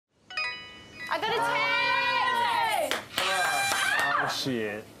I got a 10! Oh,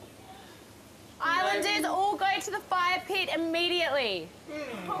 shit. Islanders all go to the fire pit immediately.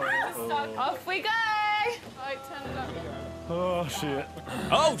 Off we go. Turn it up. Oh, shit.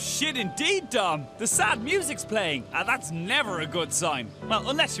 Oh, shit indeed, Dom. The sad music's playing, and that's never a good sign. Well,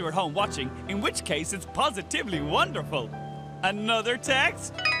 unless you're at home watching, in which case it's positively wonderful. Another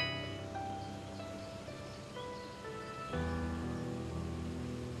text?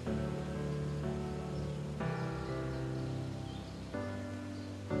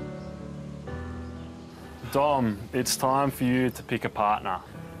 Dom, it's time for you to pick a partner.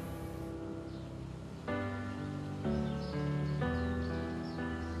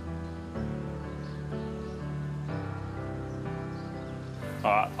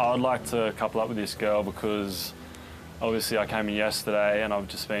 I would like to couple up with this girl because obviously I came in yesterday and I've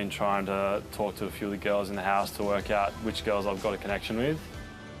just been trying to talk to a few of the girls in the house to work out which girls I've got a connection with.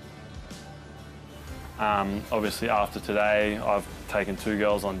 Obviously after today I've taken 2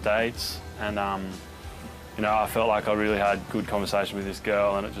 girls on dates and you know, I felt like I really had good conversation with this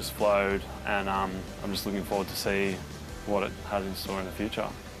girl and it just flowed and I'm just looking forward to see what it has in store in the future.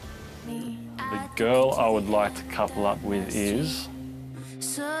 The girl I would like to couple up with is...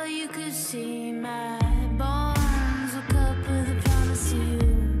 So you could see my bones, look up with a promise to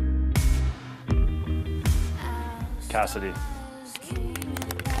you. Cassidy.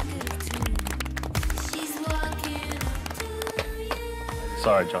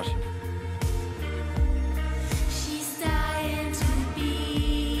 Sorry, Josh.